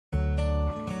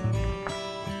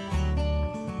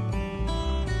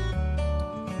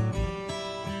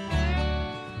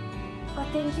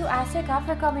thank you, Asik,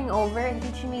 for coming over and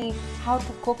teaching me how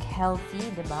to cook healthy,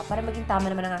 diba? Para maging tama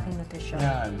naman ang aking nutrisyon.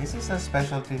 Yeah, this is a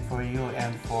special treat for you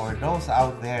and for those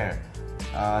out there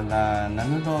na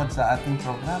nanonood sa ating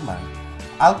programa.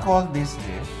 I'll call this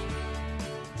dish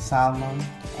salmon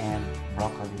and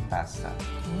broccoli pasta.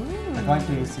 We're going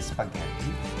to use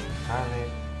spaghetti,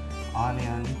 garlic,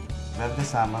 onion, we have the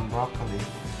salmon, broccoli,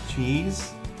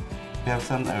 cheese, we have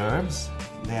some herbs,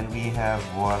 then we have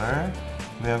water,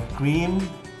 we have cream,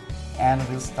 and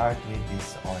we'll start with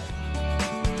this oil.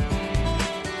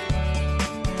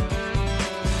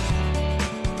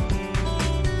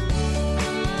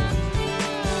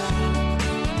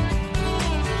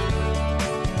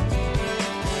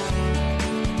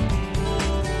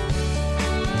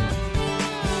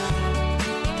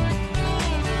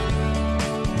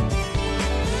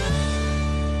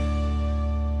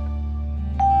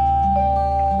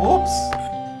 Oops!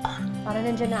 Para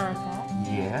nandiyan na ata.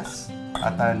 Yes.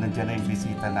 At nandiyan na yung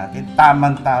bisita natin.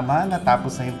 Tamang-tama,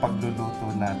 natapos na yung pagluluto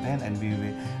natin and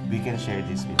we can share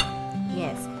this with you.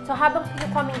 Yes. So habang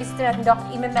coming bisita natin, Doc,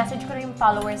 i-message ko na yung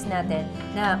followers natin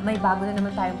na may bago na naman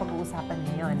tayong pag-uusapan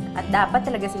ngayon. At dapat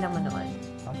talaga silang manood.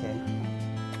 Okay.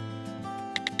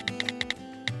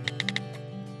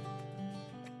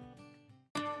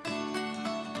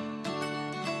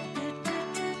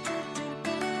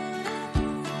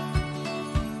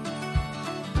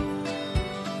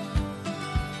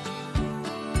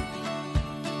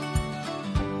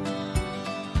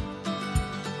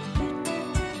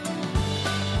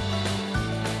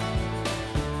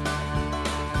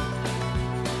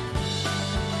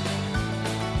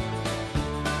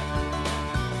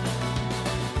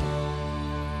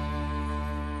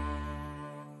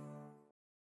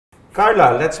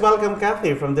 Carla, let's welcome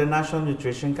Kathy from the National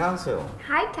Nutrition Council.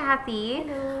 Hi, Kathy!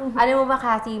 Hello. Alam mo ba,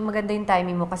 Kathy, maganda yung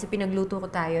timing mo kasi pinagluto ko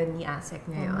tayo ni Asik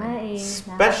ngayon.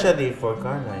 Especially for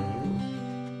Carla and you.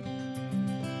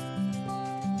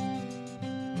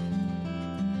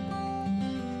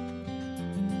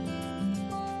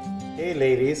 Hey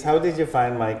ladies, how did you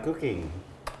find my cooking?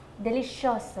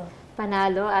 Delicioso.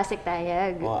 Panalo, Asik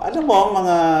Tayag. Oh, alam mo,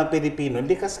 mga Pilipino,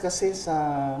 hindi kasi sa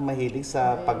mahilig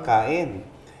sa pagkain.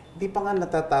 Hindi pa nga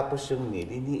natatapos yung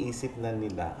meal, iniisip na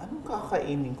nila, anong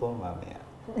kakainin ko mamaya?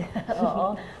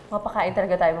 Oo, mapakain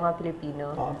talaga tayo mga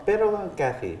Pilipino. Oh, pero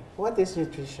Kathy, what is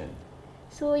nutrition?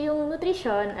 So, yung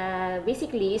nutrition,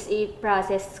 basically is a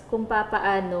process kung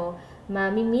paano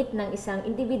ma-meet ng isang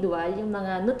individual yung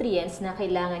mga nutrients na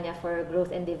kailangan niya for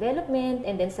growth and development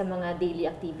and then sa mga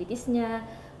daily activities niya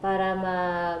para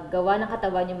magawa ng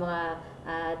katawan yung mga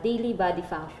daily body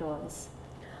functions.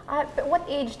 What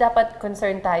age dapat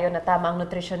concerned tayo na tama ang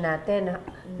nutrition natin?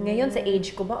 Ngayon sa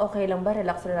age ko ba, okay lang ba?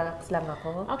 Relax lang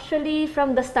ako? Actually,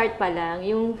 from the start pa lang,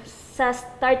 yung sa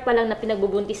start pa lang na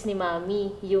pinagbubuntis ni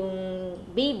Mami, yung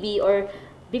baby or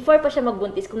before pa siya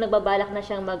magbuntis, kung nagbabalak na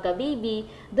siyang magka-baby,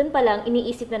 doon pa lang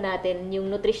iniisip na natin yung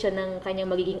nutrition ng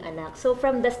kanyang magiging anak. So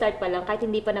from the start pa lang, kahit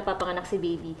hindi pa napapanganak si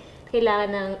baby, kailangan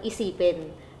nang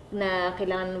isipin na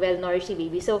kailangan well-nourished si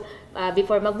baby. So,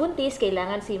 before magbuntis,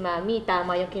 kailangan si Mami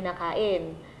tama yung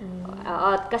kinakain.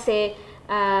 Kasi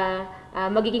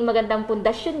magiging magandang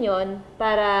pundasyon yon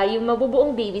para yung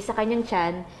mabubuong baby sa kanyang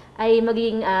tiyan ay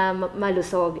magiging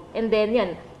malusog. And then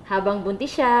yan, habang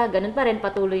buntis siya, ganun pa rin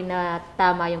patuloy na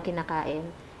tama yung kinakain.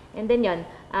 And then yon,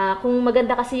 kung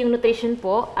maganda kasi yung nutrition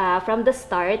po, from the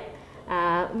start,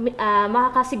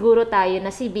 makakasiguro tayo na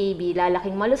si baby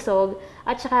lalaking malusog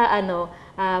at saka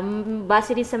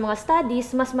base rin sa mga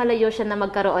studies, mas malayo siya na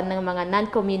magkaroon ng mga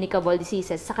non-communicable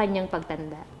diseases sa kanyang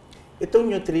pagtanda. Itong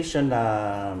nutrition na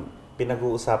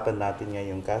pinag-uusapan natin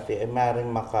ngayon, Kathy, ay maaaring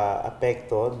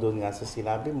maka-apekto doon nga sa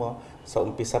sinabi mo, sa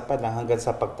umpisa pa lang hanggang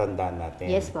sa pagtanda natin.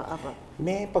 Yes po, apo.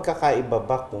 May pagkakaiba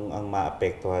ba kung ang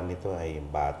maapektuhan nito ay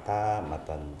bata,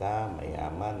 matanda,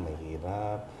 mayaman,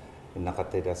 mahirap, yung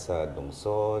nakatira sa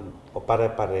lungsod, o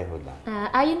pare-pareho lang?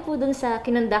 Ayon po dun sa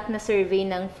kinonduct na survey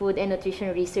ng Food and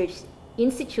Nutrition Research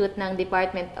Institute ng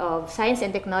Department of Science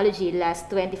and Technology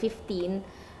last 2015,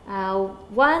 1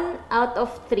 out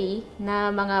of 3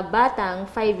 na mga batang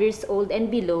 5 years old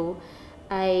and below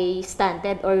ay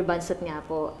stunted or bansot nga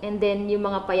po. And then yung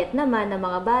mga payat naman na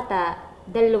mga bata,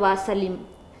 2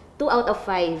 out of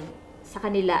 5 sa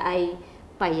kanila ay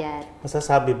payat.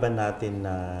 Masasabi ba natin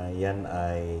na yan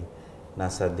ay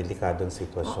nasa delikadong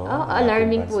sitwasyon?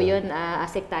 Alarming po yun,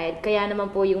 Asik Tayad. Kaya naman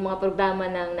po yung mga programa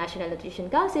ng National Nutrition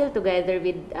Council together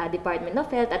with Department of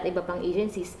Health at iba pang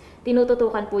agencies,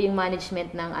 tinututukan po yung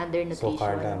management ng undernutrition. So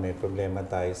Carla, may problema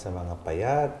tayo sa mga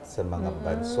payat, sa mga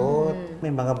bansot,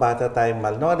 may mga bata tayong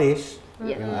malnourished,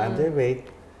 yung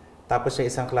underweight. tapos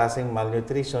yung isang klaseng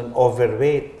malnutrition,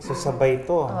 overweight. So sabay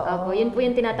ito. Opo, yun po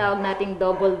yung tinatawag nating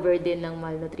double burden ng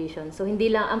malnutrition. So hindi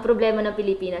lang, ang problema ng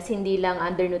Pilipinas, hindi lang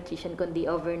undernutrition,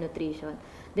 kundi overnutrition.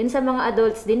 Then sa mga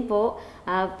adults din po,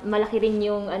 malaki rin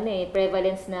yung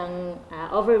prevalence ng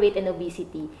overweight and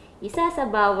obesity. Isa sa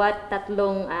bawat 3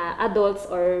 adults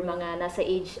or mga nasa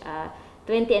age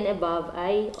 20 and above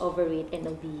ay overweight and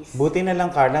obese. Buti na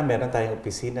lang, Carla, meron tayong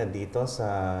opisina dito sa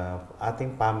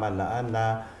ating pamahalaan na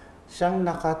siyang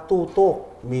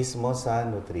nakatutok mismo sa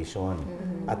nutrition.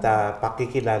 At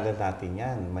pakikilala natin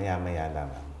yan maya-maya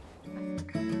lamang.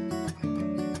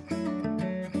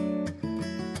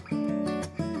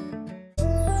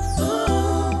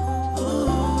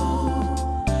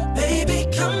 Baby,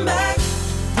 come back.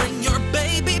 Bring your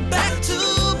baby back to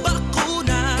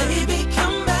bakuna. Baby,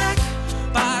 come back.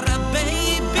 Para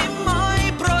baby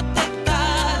mo'y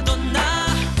protektado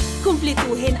na.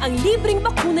 Kumpletuhin ang libreng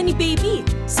bakuna ni baby.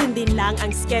 Sundin lang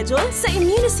ang schedule sa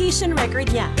immunization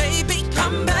record niya. Baby,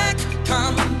 come back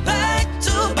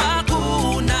to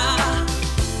bakuna.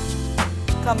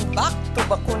 Come back to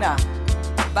bakuna.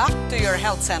 Back to your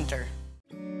health center.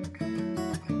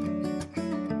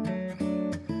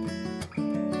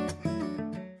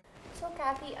 So,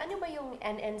 Kathy, ano ba yung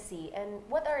NNC and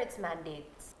what are its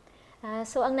mandates?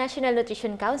 So ang National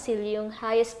Nutrition Council, yung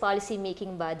highest policy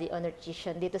making body on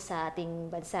nutrition dito sa ating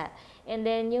bansa. And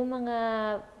then yung mga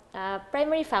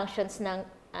primary functions ng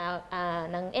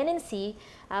NNC,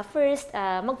 first,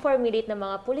 mag-formulate ng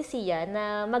mga polisiya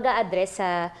na mag-a-address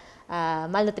sa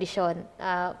malnutrition,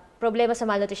 problema sa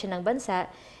malnutrition ng bansa,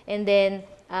 and then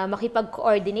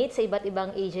makipag-coordinate sa iba't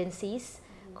ibang agencies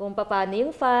kung paano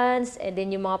yung funds, and then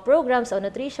yung mga programs on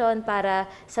nutrition para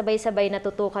sabay-sabay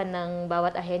natutukan ng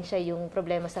bawat ahensya yung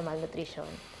problema sa malnutrition.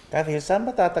 Kathy, saan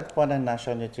matatagpuan ng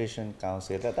National Nutrition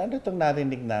Council? At ano itong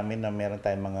narinig namin na meron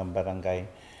tayong mga barangay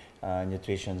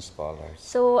nutrition scholars?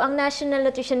 So, ang National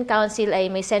Nutrition Council ay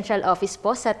may central office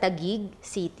po sa Taguig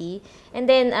City. And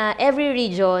then, every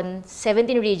region,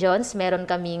 17 regions, meron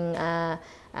kaming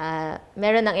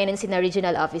meron ng NNC na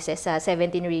regional offices sa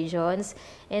 17 regions.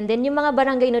 And then, yung mga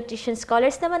barangay nutrition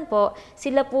scholars naman po,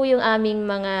 sila po yung aming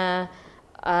mga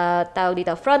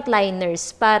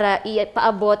frontliners para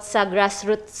ipaabot sa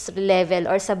grassroots level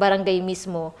or sa barangay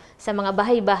mismo, sa mga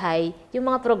bahay-bahay,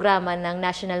 yung mga programa ng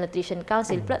National Nutrition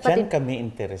Council. Diyan kami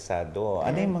interesado.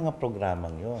 Ano yung mga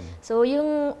programang yun? So,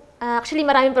 yung actually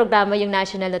maraming programa yung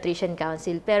National Nutrition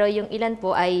Council, pero yung ilan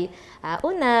po ay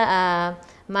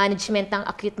management ng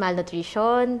acute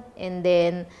malnutrition, and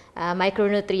then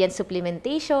micronutrient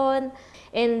supplementation,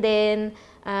 and then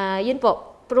yun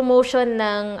po, promotion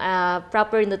ng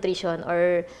proper nutrition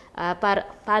or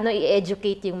paano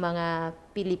i-educate yung mga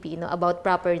Pilipino about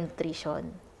proper nutrition.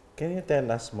 Can you tell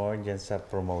us more dyan sa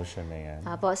promotion na yan?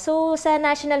 So, sa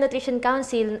National Nutrition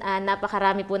Council,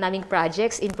 napakarami po naming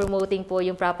projects in promoting po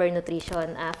yung proper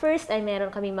nutrition. First, ay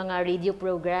meron kami mga radio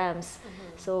programs.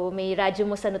 So, may Radyo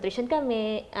Mo sa Nutrition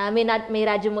kami, may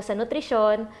Radyo Mo sa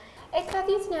Nutrition.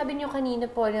 Kathy, sinabi niyo kanina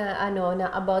po na, na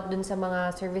about dun sa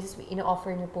mga services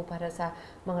ino-offer niyo po para sa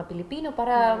mga Pilipino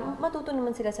para matuto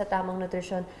naman sila sa tamang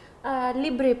nutrisyon.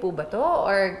 Libre po ba to?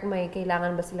 Or may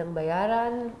kailangan ba silang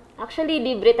bayaran? Actually,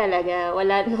 libre talaga.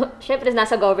 Syempre,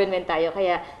 nasa government tayo,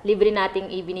 kaya libre nating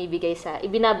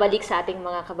ibinabalik sa ating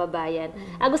mga kababayan.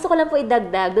 Gusto ko lang po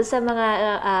idagdag dun sa mga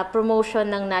promotion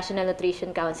ng National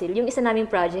Nutrition Council. Yung isa naming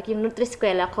project, yung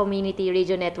Nutriskwela Community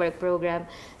Radio Network Program.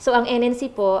 So, ang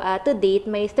NNC po, to date,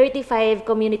 may 35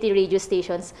 community radio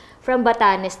stations from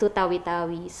Batanes to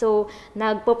Tawi-Tawi. So,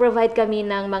 nagpo-provide kami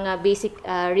ng mga basic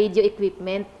radio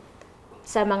equipment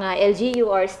sa mga LGU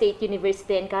or state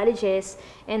university and colleges.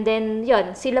 And then,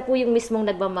 yon, sila po yung mismong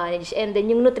nagmamanage. And then,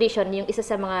 yung nutrition, yung isa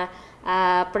sa mga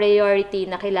priority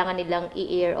na kailangan nilang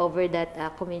i-air over that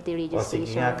community radio station.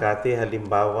 Sige nga, Kathy,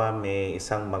 halimbawa may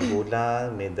isang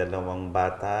magulang, may 2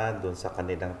 bata doon sa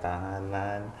kanilang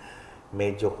tahanan,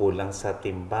 medyo kulang sa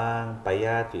timbang,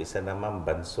 payat, yung isa naman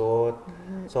bansot.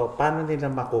 So, paano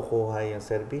nila makukuha yung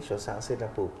serbisyo? Saan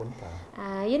sila pupunta?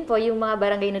 Yun po, yung mga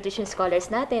barangay nutrition scholars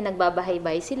natin,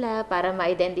 nagbabahay-bahay sila para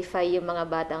ma-identify yung mga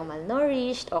batang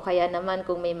malnourished o kaya naman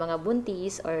kung may mga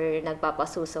buntis or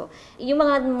nagpapasuso. Yung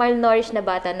mga malnourished na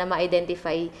bata na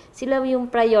ma-identify, sila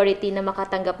yung priority na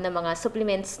makatanggap ng mga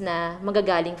supplements na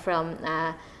magagaling from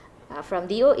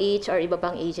DOH or iba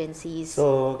pang agencies.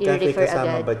 So, Kathy,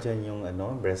 kasama ba dyan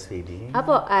yung breastfeeding?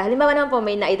 Apo, halimbawa naman po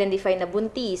may na-identify na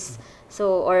buntis,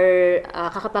 so, or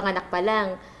kakapanganak pa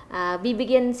lang,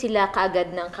 bibigyan sila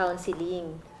kaagad ng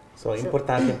counseling. So,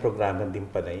 importanteng programa din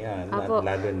pala yan. Apo.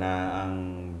 Lalo na ang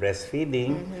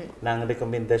breastfeeding, na ang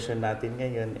rekomendasyon natin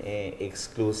ngayon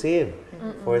exclusive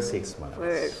for 6 months.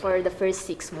 For the first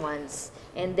 6 months.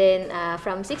 And then,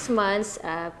 from 6 months,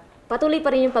 patuloy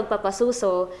pa rin yung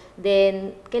pagpapasuso.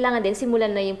 Then, kailangan din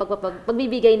simulan na yung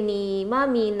pagbibigay ni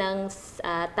Mami ng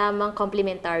tamang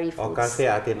complementary foods. O kasi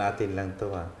atin-atin lang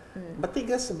to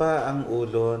Matigas ba ang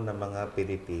ulo ng mga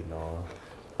Pilipino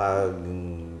pag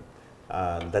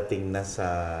dating na sa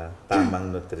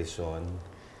tamang nutrisyon?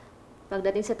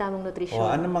 Pagdating sa tamang nutrisyon.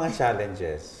 O ano mga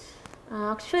challenges?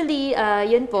 Actually,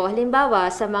 yun po.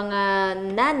 Halimbawa, sa mga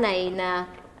nanay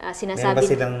na sinasabi... Meron ba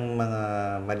silang mga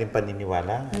maling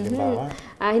paniniwala? Halimbawa?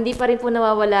 Hindi pa rin po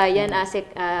nawawala yan,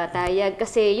 Asek Tayag.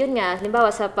 Kasi yun nga,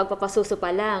 halimbawa sa pagpapasuso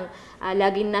pa lang,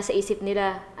 laging nasa isip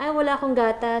nila, wala akong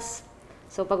gatas.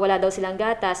 So, pag wala daw silang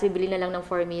gatas, bibili na lang ng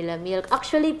formula milk.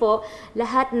 Actually po,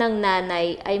 lahat ng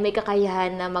nanay ay may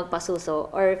kakayahan na magpasuso.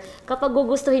 Or kapag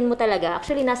gugustuhin mo talaga,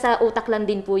 actually nasa utak lang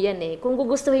din po yan Kung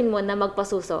gugustuhin mo na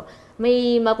magpasuso,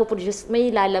 may mapuproduce,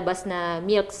 may lalabas na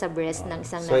milk sa breast ng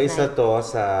isang nanay. So, isa to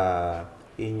sa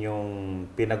inyong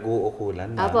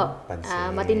pinag-uukulan ng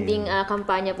pansin. Matinding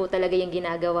kampanya po talaga yung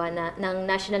ginagawa ng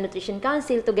National Nutrition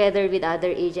Council together with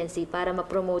other agency para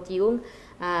ma-promote yung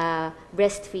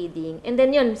breastfeeding. And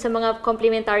then yun, sa mga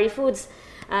complementary foods,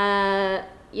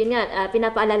 yun nga,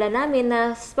 pinapaalala namin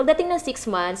na pagdating ng 6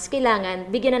 months, kailangan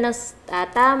bigyan na ng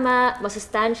tama,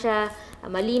 masustansya,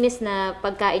 malinis na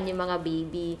pagkain yung mga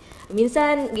baby.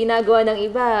 Minsan, ginagawa ng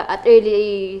iba at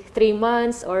early 3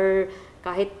 months or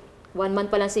kahit 1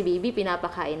 month pa lang si baby,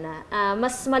 pinapakain na.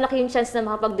 Mas malaki yung chance na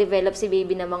makapag-develop si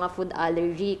baby ng mga food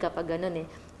allergy kapag ganun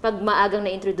pag maagang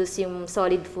na-introduce yung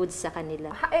solid foods sa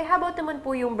kanila. How about naman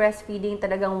po yung breastfeeding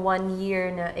talagang 1 year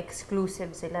na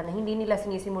exclusive sila, na hindi nila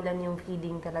sinisimulan yung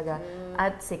feeding talaga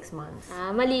at 6 months?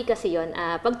 Mali kasi yun.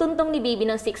 Pagtuntong ni baby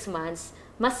ng 6 months,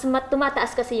 mas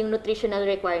tumataas kasi yung nutritional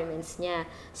requirements niya.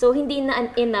 So, hindi na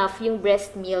enough yung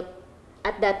breast milk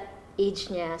at that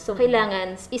age niya. So,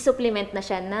 kailangan i-supplement na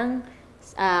siya ng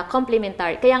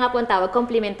complementary. Kaya nga po ang tawag,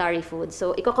 complementary food.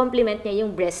 So, i-complement niya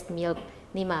yung breast milk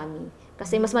ni Mami.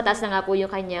 Kasi mas mataas na nga po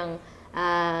yung kanyang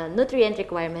nutrient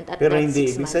requirement at pero that 6 hindi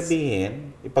ibig months.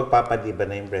 sabihin, ipagpapaliban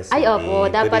na yung breastfeeding. Ay, opo.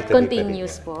 Dapat Tuloy-tuloy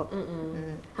continuous pa rin.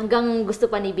 po. Hanggang gusto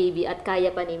pa ni baby at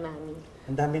kaya pa ni Mami.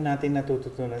 Ang dami natin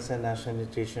natututunan sa National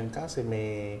Nutrition kasi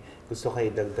may gusto kayo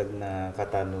idagdag na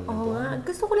katanungan Oo doon. nga.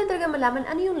 Gusto ko lang talaga malaman,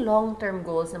 ano yung long-term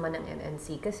goals naman ng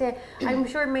NNC? Kasi I'm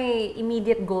sure may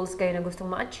immediate goals kayo na gustong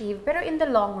ma-achieve, pero in the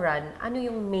long run, ano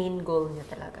yung main goal niya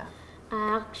talaga?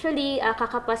 Actually,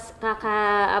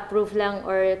 kaka-approve lang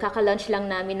or kaka-launch lang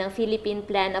namin ng Philippine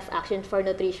Plan of Action for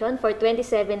Nutrition for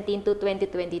 2017 to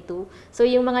 2022. So,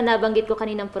 yung mga nabanggit ko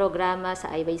kaninang programa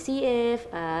sa IYCF,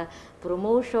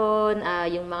 promotion,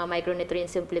 yung mga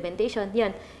micronutrient supplementation,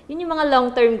 yun yung mga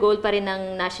long-term goal pa rin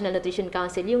ng National Nutrition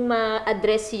Council, yung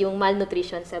ma-address yung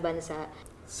malnutrition sa bansa.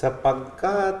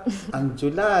 Sapagkat ang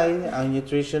July, ang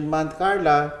Nutrition Month,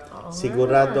 Carla,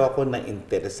 sigurado ako na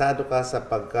interesado ka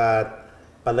sapagkat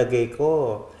palagay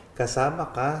ko,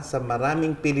 kasama ka sa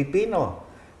maraming Pilipino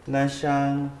na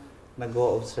siyang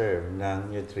nag-o-observe ng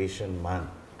Nutrition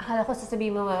Month. Akala ko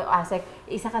sasabihin mo, Asek,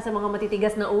 isa ka sa mga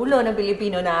matitigas na ulo ng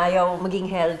Pilipino na ayaw maging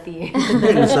healthy.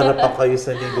 Pero sarap pa kayo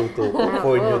sa niluto ko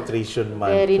for Nutrition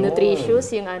Month. Very yun.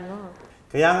 nutritious yung ano.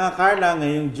 Kaya nga, Carla,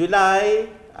 ngayong July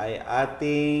ay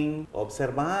ating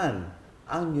obserbahan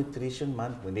ang Nutrition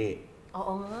Month muli.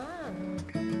 Oo nga.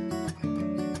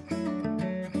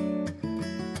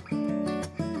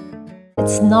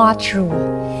 It's not true.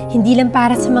 Hindi lang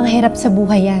para sa mga hirap sa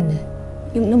buhay yan.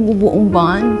 Yung nabubuong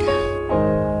bond,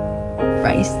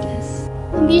 priceless.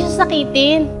 Hindi siya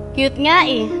sakitin. Cute nga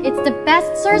eh. It's the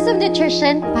best source of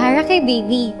nutrition para kay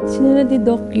baby. Sinunod ni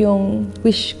Doc yung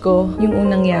wish ko, yung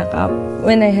unang yakap.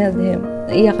 When I held him,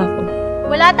 naiyak ako.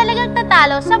 Wala talagang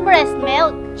tatalo sa breast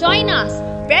milk. Join us.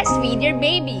 Breastfeed your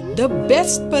baby. The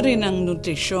best pa rin ang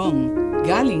nutrisyon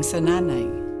galing sa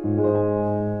nanay.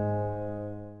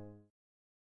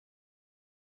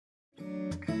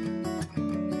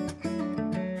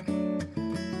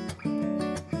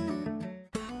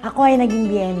 Ako ay naging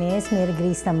BNS, Mary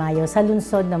Grace Tamayo, sa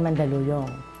lungsod ng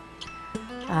Mandaluyong.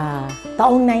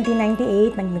 Taong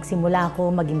 1998, nagsimula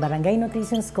ako maging Barangay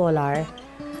Nutrition Scholar.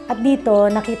 At dito,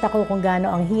 nakita ko kung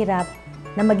gaano ang hirap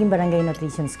na maging Barangay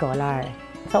Nutrition Scholar.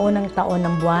 Sa unang taon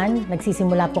ng buwan,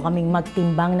 nagsisimula po kaming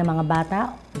magtimbang ng mga bata.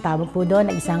 Ang tawag po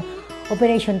doon na isang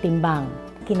Operation Timbang.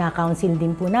 Kina-counsel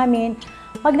din po namin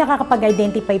pag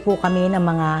nakakapag-identify po kami ng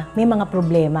may mga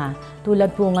problema.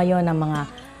 Tulad po ngayon ng mga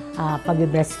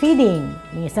pag-breastfeeding.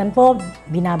 Minsan po,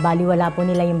 binabaliwala po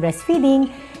nila yung breastfeeding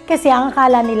kasi ang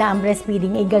akala nila ang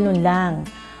breastfeeding ay ganun lang.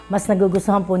 Mas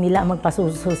nagugustuhan po nila ang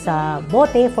magpasuso sa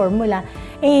bote, formula,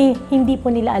 hindi po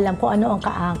nila alam kung ano ang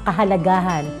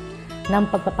kahalagahan ng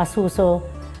pagpapasuso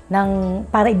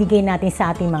para ibigay natin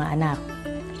sa ating mga anak.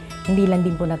 Hindi lang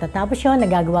din po natatapos yun,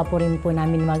 nagagawa po rin po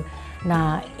namin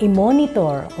na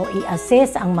i-monitor o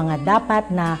i-assess ang mga dapat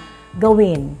na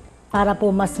gawin para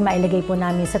po mas mailagay po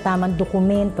namin sa tamang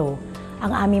dokumento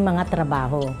ang aming mga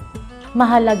trabaho.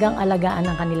 Mahalagang alagaan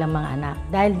ng kanilang mga anak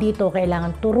dahil dito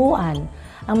kailangan turuan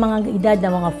ang mga edad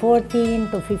na mga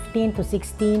 14 to 15 to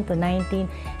 16 to 19,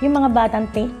 yung mga batang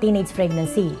teenage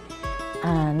pregnancy.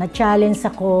 Na-challenge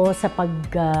ako sa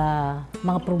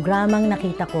mga programang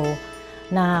nakita ko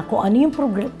na kung ano yung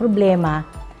problema,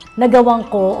 nagawan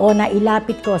ko o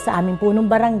nailapit ko sa aming punong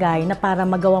barangay na para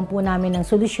magawan po namin ng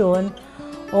solusyon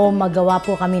o magawa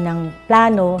po kami ng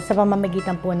plano sa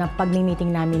pamamagitan po ng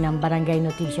pagmi-meeting namin ng Barangay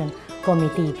Nutrition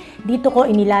Committee. Dito ko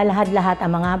inilalahad-lahat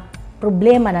ang mga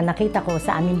problema na nakita ko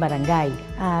sa aming barangay.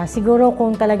 Siguro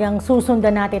kung talagang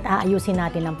susundan natin at aayusin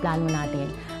natin ang plano natin,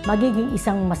 magiging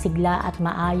isang masigla at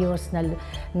maayos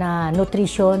na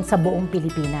nutrisyon sa buong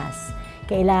Pilipinas.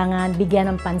 Kailangan bigyan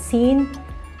ng pansin,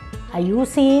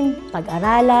 ayusin,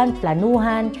 pag-aralan,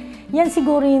 planuhan. Yan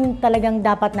siguro yung talagang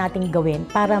dapat nating gawin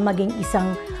para maging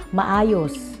isang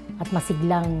maayos at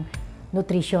masiglang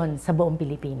nutrisyon sa buong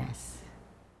Pilipinas.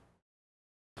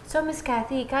 So, Miss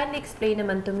Cathy, can you explain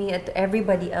naman to me at to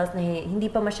everybody else na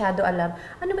hindi pa masyado alam,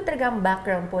 ano ba talaga ang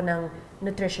background po ng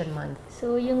Nutrition Month?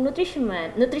 So, yung Nutrition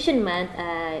Month,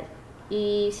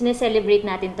 sineselebrate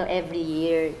natin to every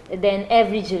year, then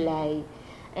every July.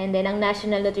 And then, ang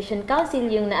National Nutrition Council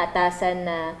yung naatasan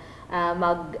na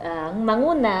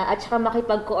manguna at saka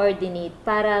makipag-coordinate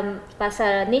para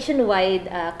sa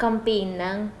nationwide campaign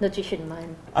ng Nutrition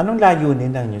Month. Anong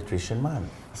layunin ng Nutrition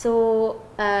Month? So,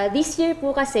 this year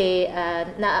po kasi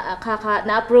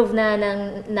na-approve na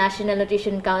ng National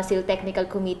Nutrition Council Technical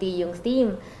Committee yung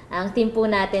theme. Ang theme po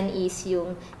natin is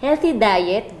yung Healthy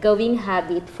Diet, Gawing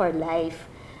Habit for Life.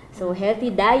 So,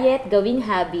 Healthy Diet, Gawing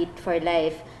Habit for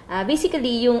Life.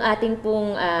 Basically, yung ating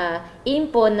pong aim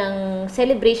po ng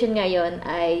celebration ngayon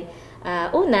ay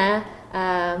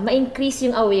ma-increase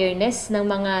yung awareness ng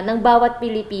bawat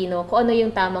Pilipino kung ano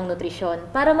yung tamang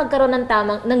nutrisyon para magkaroon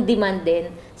ng demand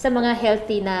din sa mga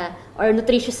healthy na or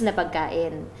nutritious na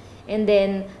pagkain. And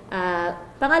then,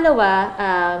 pangalawa,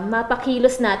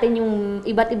 mapakilos natin yung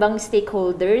iba't ibang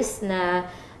stakeholders na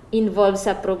involved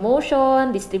sa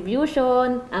promotion,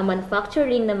 distribution,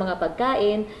 manufacturing ng mga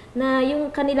pagkain na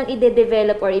yung kanilang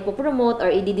ide-develop or ipopromote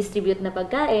or i-distribute na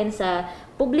pagkain sa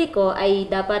publiko ay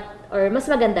dapat or mas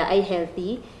maganda ay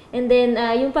healthy. And then,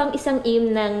 yung pang isang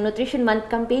aim ng Nutrition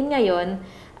Month campaign ngayon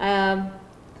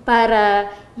para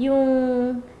yung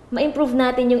ma-improve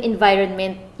natin yung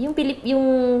environment,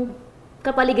 yung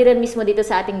kapaligiran mismo dito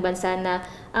sa ating bansa na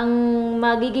ang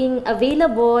magiging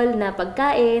available na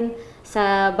pagkain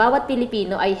sa bawat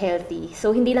Pilipino ay healthy.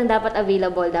 So, hindi lang dapat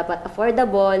available, dapat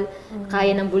affordable,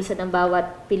 kaya ng bulsa ng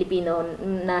bawat Pilipino,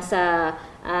 nasa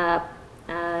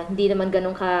hindi naman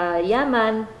ganun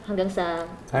kayaman hanggang sa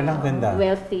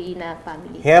wealthy na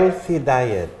family. Healthy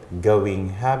diet, gawing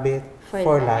habit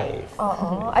for life.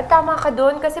 Oo. At tama ka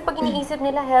doon kasi pag iniisip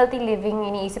nila healthy living,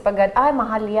 iniisip agad,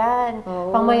 mahal yan.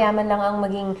 Pangmayaman lang ang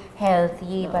maging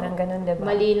healthy. Parang ganun, diba?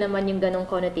 Mali naman yung ganung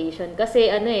connotation.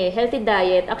 Kasi healthy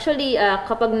diet, actually,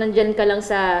 kapag nandyan ka lang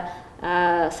sa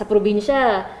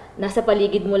probinsya, nasa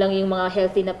paligid mo lang yung mga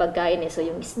healthy na pagkain. So,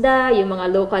 yung isda, yung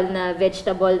mga local na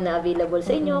vegetable na available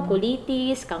sa inyo,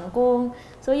 kulitis, kangkong.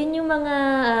 So, yun yung mga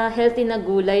healthy na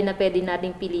gulay na pwede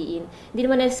nating piliin. Hindi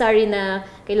naman necessary na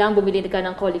kailangan bumili ka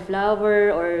ng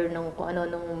cauliflower or ng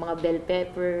mga bell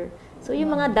pepper. So,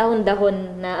 yung mga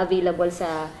dahon-dahon na available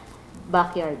sa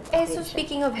backyard. So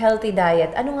speaking of healthy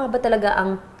diet, ano nga ba talaga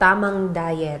ang tamang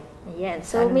diet? Ayan.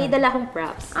 So, may dala akong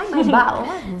props. Ay, may baon.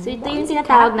 So, ito yung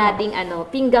tinatawag nating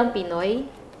pinggang Pinoy.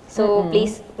 So,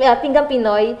 pinggang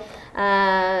Pinoy,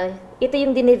 ito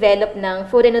yung dinevelop ng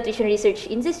Food and Nutrition Research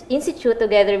Institute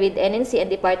together with NNC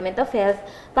and Department of Health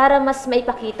para mas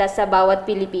maipakita sa bawat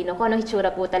Pilipino kung anong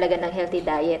hitsura po talaga ng healthy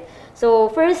diet.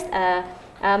 So, first,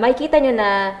 makikita nyo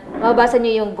na mababasa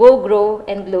nyo yung Go, Grow,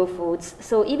 and Glow Foods.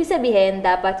 So, ibig sabihin,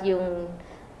 dapat yung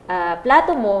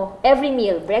plato mo, every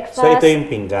meal, breakfast. So, ito yung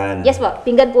pinggan? Yes po,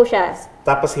 pinggan po siya.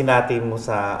 Tapos, hinatin mo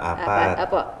sa apat.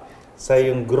 Apo. So,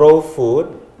 yung grow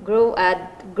food.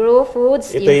 Grow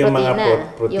foods, ito yung mga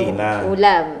protina. Yung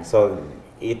ulam. So,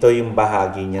 ito yung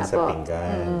bahagi niya sa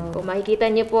pinggan. Kung makikita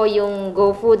niyo po yung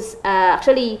Go Foods,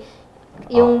 actually,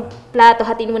 Yung plato,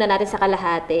 hatiin muna natin sa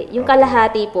kalahati. Yung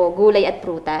kalahati po, gulay at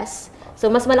prutas. So,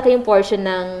 mas malaki yung portion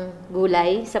ng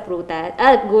gulay sa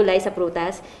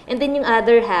prutas. And then yung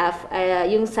other half,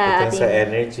 yung sa Ito ating sa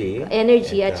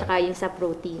energy at saka yung sa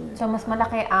protein. So, mas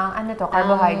malaki ang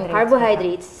carbohydrates.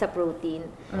 Carbohydrates sa protein.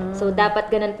 So, dapat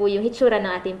ganun po yung hitsura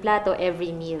ng ating plato every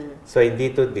meal. So,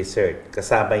 hindi to dessert.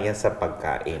 Kasama yan sa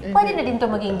pagkain. Pwede na din to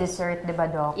maging dessert, di ba,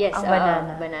 Doc? Yes, ang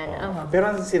banana. banana. Pero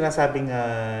ang sinasabi nga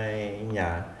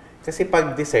niya, kasi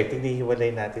pag dessert,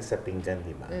 hinihiwalay natin sa pinggan,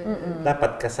 di ba?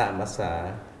 Dapat kasama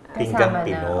sa pinggang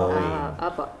Pinoy.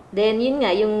 Opo. Then, yun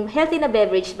nga, yung healthy na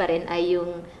beverage pa rin ay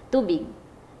yung tubig.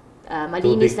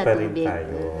 Malinis na tubig.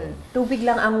 Tubig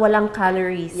lang ang walang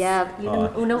calories. Yeah. Yun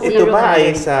ang unang Ito ba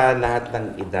ay sa lahat ng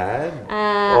edad?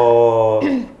 O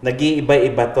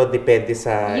nag-iiba-iba to, depende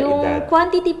sa edad? Yung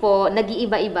quantity po,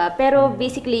 nag-iiba-iba. Pero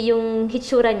basically, yung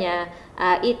hitsura niya,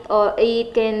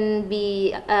 it can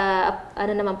be,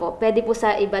 pwede po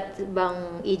sa iba't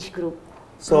ibang age group.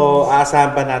 So,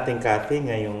 aasahan ba natin, Kathy,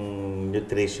 ngayong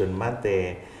Nutrition Month,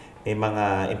 may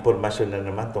mga impormasyon na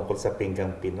naman tungkol sa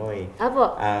pinggang Pinoy.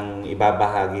 Apo. Ang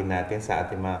ibabahagi natin sa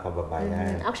ating mga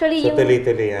kababayan. Actually, so,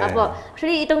 tuloy-tuloy yan. Apo.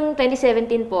 Actually, itong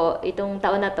 2017 po, itong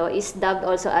taon na to, is dubbed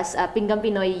also as Pinggang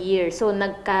Pinoy Year. So,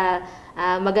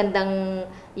 magandang,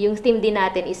 yung theme din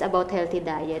natin is about healthy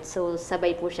diet. So,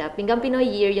 sabay po siya. Pinggang Pinoy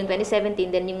Year, yung 2017,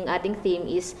 then yung ating theme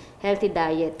is healthy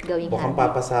diet, gawing mukhang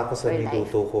habit. papasa ako sa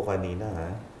niluto ko kanina, ha?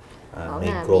 May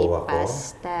grow ako.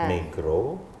 Pasta. May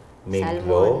grow. May salmon,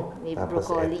 glow. may Tapos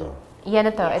broccoli. ito. Yan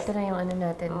na to. Ito na yung ano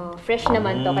natin. Fresh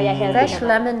naman to, kaya healthy Fresh naman.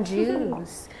 lemon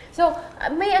juice. So,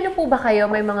 may ano po ba kayo?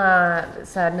 May mga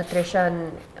sa nutrition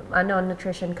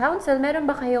council, meron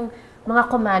ba kayong mga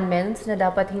commandments na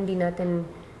dapat hindi natin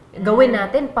gawin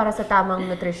natin para sa tamang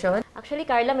nutrisyon? Actually,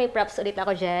 Carla, may props ulit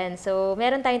ako dyan. So,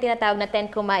 meron tayong tinatawag na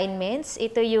 10 Commandments.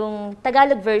 Ito yung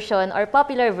Tagalog version or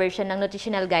popular version ng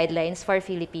nutritional guidelines for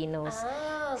Filipinos.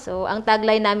 So, ang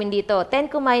tagline namin dito, 10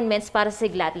 Commandments para sa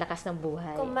sigla at lakas ng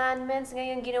buhay. Commandments,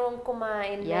 ngayon ginawang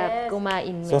kumain. Yep,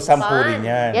 kumain. So, 10 rin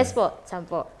yan. Yes po, 10.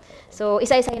 So,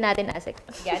 isa-isahin natin, Asik.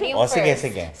 Sige,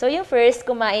 sige. So, yung first,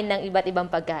 kumain ng iba't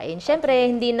ibang pagkain. Siyempre,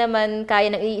 hindi naman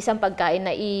kaya ng isang pagkain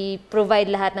na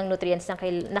i-provide lahat ng nutrients na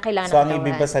kailangan ng katawan. So, ang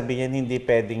ibig ba sabihin, hindi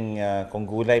pwedeng kung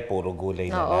gulay, puro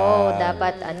gulay na lang. Oo,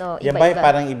 dapat yan iba-iba. ba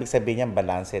parang ibig sabihin yan,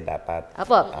 balanse dapat?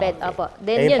 Apo, apo.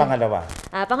 Then, yung pangalawa?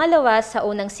 Pangalawa, sa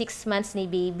unang 6 months ni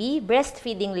baby,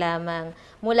 breastfeeding lamang.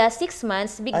 Mula 6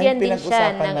 months, bigyan din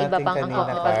siya ng iba pang angkop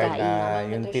na pagkain.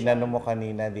 Yung tinanong mo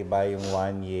kanina, di ba, yung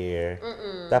 1 year,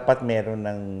 dapat meron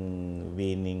ng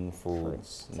weaning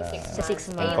foods na sa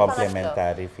 6 months.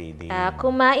 Complementary feeding.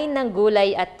 Kumain ng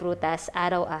gulay at prutas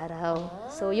araw-araw.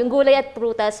 So, yung gulay at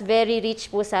prutas, very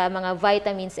rich po sa mga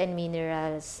vitamins and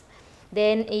minerals.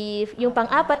 Then, yung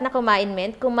pang-apat na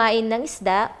commandment, kumain ng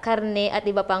isda, karne, at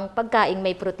iba pang pagkain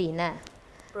may protina.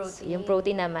 So, yung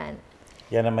protein naman.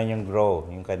 Yan naman yung grow,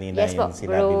 yung kanina, yes, yung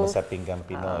sinabi mo sa Pinggang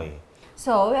Pinoy.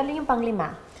 So, ano yung pang-5?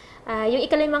 Yung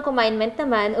ikalimang commandment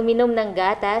naman, uminom ng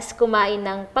gatas, kumain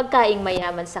ng pagkaing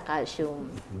mayaman sa calcium.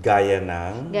 Gaya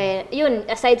ng? Yun,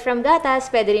 aside from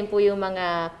gatas, pwede rin po yung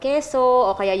mga keso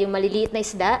o kaya yung maliliit na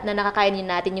isda na nakakainin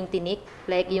natin yung tinik.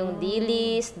 Like yung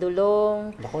dilis,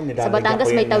 dulong. Sa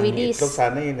Batangas may tawilis.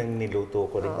 Sana yun ang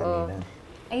niluto ko rin kanina.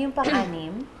 Ay, yung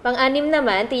pang-6? Pang-6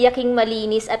 naman, tiyaking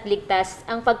malinis at ligtas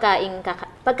ang pagkain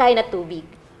at tubig.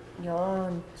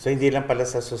 Yun. So, hindi lang pala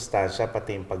sa sustansya,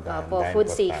 pati yung paghahanda. Food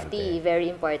safety,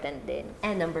 very important din.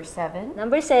 And number 7?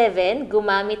 Number 7,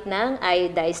 gumamit ng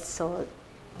iodized salt.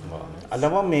 Alam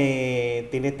mo, may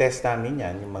tinitest namin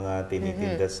yan, yung mga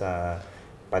tinitinda sa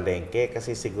palengke,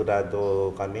 kasi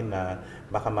sigurado kami na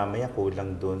baka mamaya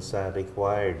kulang doon sa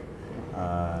required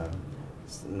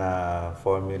na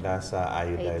formula sa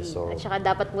iodized salt. At saka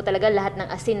dapat po talaga lahat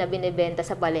ng asin na binibenta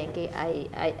sa palengke ay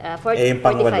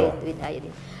fortified with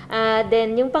iodine.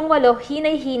 Then yung pang-8,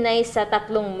 hinay-hinay sa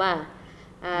 3 ma.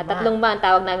 3 ma ang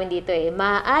tawag namin dito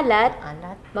maalat,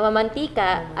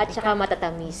 mamamantika, at saka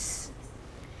matatamis.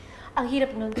 Ang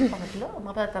hirap nun yung pangatlo,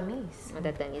 matatamis.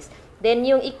 Matatamis. Then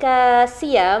yung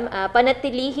ika-siyam,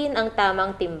 panatilihin ang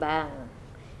tamang timbang.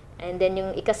 And then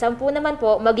yung ika-10 naman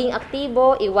po, maging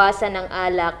aktibo, iwasan ng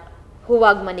alak,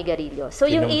 huwag manigarilyo. So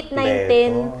yung 8,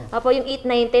 9, 10, yung 8,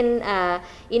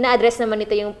 9, 10, ina-address naman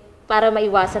ito yung para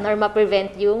maiwasan or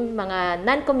ma-prevent yung mga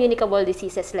non-communicable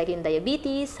diseases like yung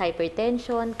diabetes,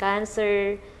 hypertension,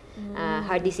 cancer,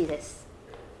 heart diseases.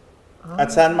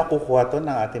 At saan makukuha to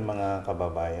ng ating mga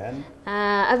kababayan?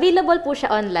 Available po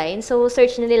siya online. So,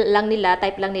 search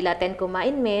type lang nila 10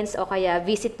 Commandments o kaya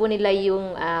visit po nila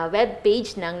yung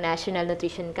webpage ng National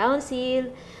Nutrition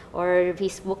Council or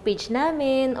Facebook page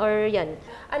namin, or yan.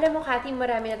 Alam mo, Cathy,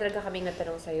 marami na talaga kaming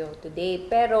natanong sa'yo today.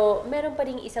 Pero meron pa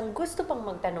rin isang gusto pang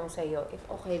magtanong sa'yo. If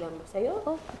okay lang ba sa'yo?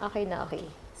 Oh, okay na, okay.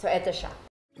 So, eto siya.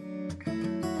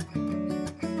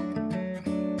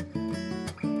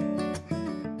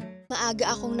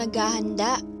 Maaga akong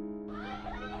naghahanda.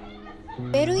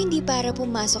 Pero hindi para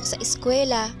pumasok sa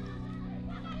eskwela.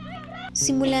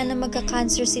 Simula na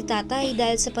magka-cancer si tatay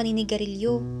dahil sa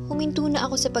paninigarilyo, huminto na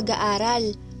ako sa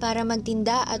pag-aaral para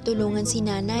magtinda at tulungan si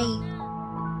nanay.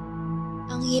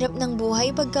 Ang hirap ng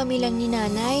buhay pag kami lang ni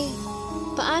nanay.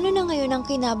 Paano na ngayon ang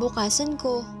kinabukasan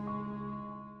ko?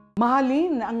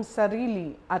 Mahalin ang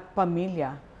sarili at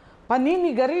pamilya.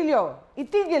 Paninigarilyo,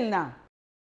 itigil na!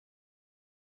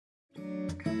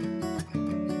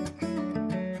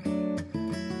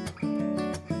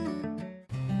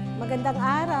 Magandang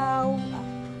araw,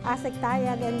 Asek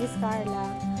Tayag and Miss Carla.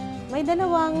 May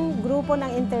dalawang grupo ng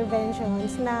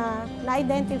interventions na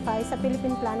na-identify sa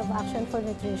Philippine Plan of Action for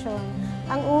Nutrition.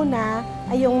 Ang una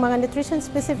ay yung mga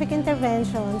nutrition-specific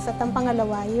interventions at ang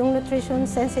pangalawa yung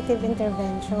nutrition-sensitive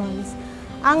interventions.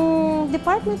 Ang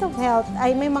Department of Health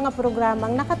ay may mga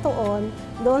programang nakatuon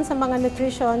doon sa mga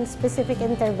nutrition-specific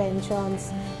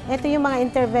interventions. Ito yung mga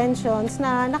interventions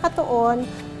na nakatuon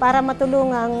para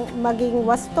matulungang maging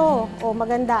wasto o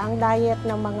maganda ang diet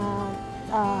ng mga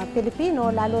Pilipino,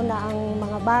 lalo na ang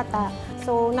mga bata.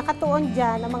 So, nakatuon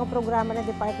dyan ang mga programa ng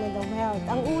Department of Health.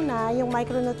 Ang una, yung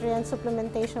Micronutrient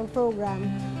Supplementation Program,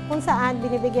 kung saan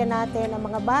binibigyan natin ang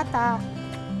mga bata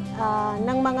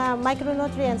ng mga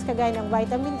micronutrients kagaya ng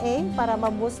vitamin A para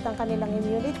ma-boost ang kanilang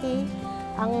immunity,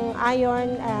 ang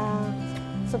iron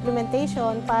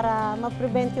supplementation para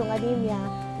ma-prevent yung anemia,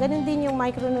 ganun din yung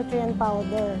micronutrient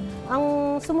powder. Ang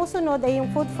sumusunod ay yung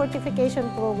food fortification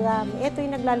program. Ito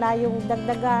yung naglalayong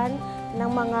dagdagan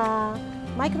ng mga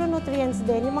micronutrients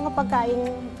din, yung mga pagkain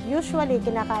usually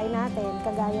kinakain natin,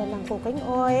 kagaya ng cooking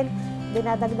oil,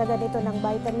 dinadagdagan ito ng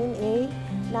vitamin A,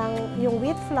 yung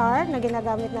wheat flour na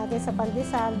ginagamit natin sa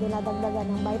pandesal, dinadagdagan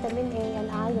ng vitamin A and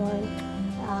iron.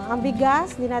 Ang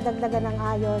bigas, dinadagdagan ng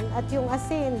iron. At yung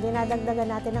asin, dinadagdagan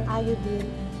natin ng iodine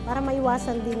para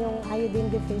maiwasan din yung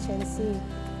iodine deficiency.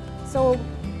 So,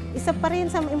 isa pa rin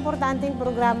sa importanteng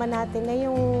programa natin na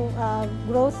yung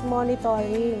growth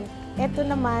monitoring. Ito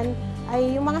naman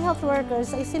ay yung mga health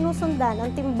workers ay sinusundan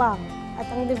ang timbang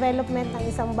at ang development ng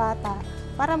isang bata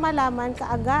para malaman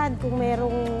kaagad kung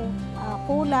merong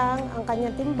kulang ang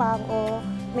kanyang timbang o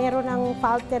meron ng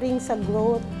faltering sa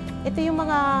growth. Ito yung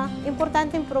mga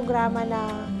importanteng programa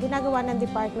na ginagawa ng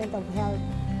Department of Health.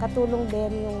 Katulong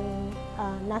din yung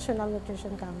National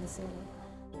Nutrition Council.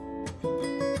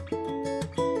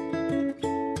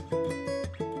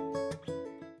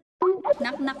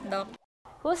 Knock-knock, Doc.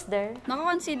 Who's there?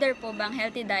 Makakonsider po bang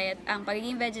healthy diet ang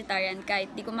pagiging vegetarian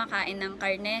kahit di kumakain ng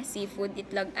karne, seafood,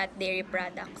 itlog at dairy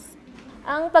products?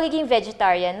 Ang pagiging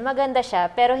vegetarian, maganda siya,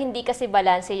 pero hindi kasi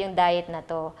balanse yung diet na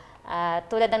to.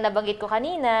 Tulad ng nabanggit ko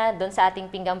kanina, doon sa ating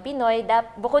pinggang Pinoy,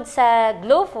 bukod sa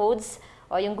glow foods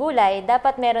o yung gulay,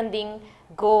 dapat meron ding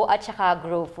go at saka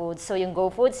grow foods. So yung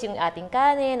go foods, yung ating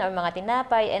kanin or mga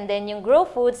tinapay, and then yung grow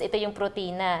foods, ito yung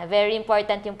protina. Very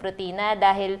important yung protina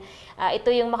dahil ito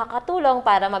yung makakatulong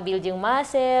para ma-build yung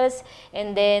muscles,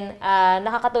 and then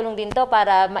nakakatulong din to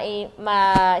para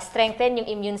ma-strengthen yung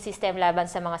immune system laban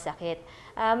sa mga sakit.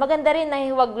 Maganda rin na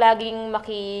huwag laging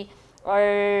or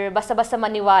basta-basta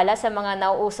maniwala sa mga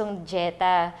nauusong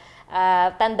dieta.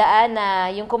 Tandaan na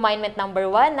yung commandment number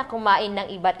 1 na kumain ng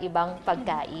iba't ibang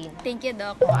pagkain. Thank you,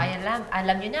 Doc. O, ayan lang.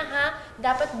 Alam nyo na ha,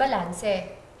 dapat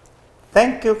balanse.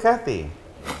 Thank you, Cathy.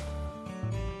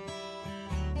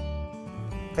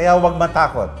 Kaya huwag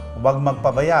matakot, huwag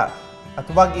magpabaya, at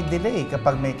huwag i-delay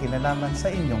kapag may kinalaman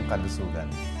sa inyong kalusugan.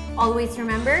 Always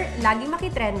remember, laging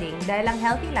makitrending dahil ang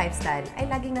healthy lifestyle ay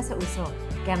laging nasa uso.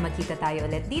 Kaya magkita tayo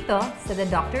ulit dito sa The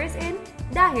Doctor is In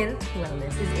dahil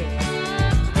wellness is in.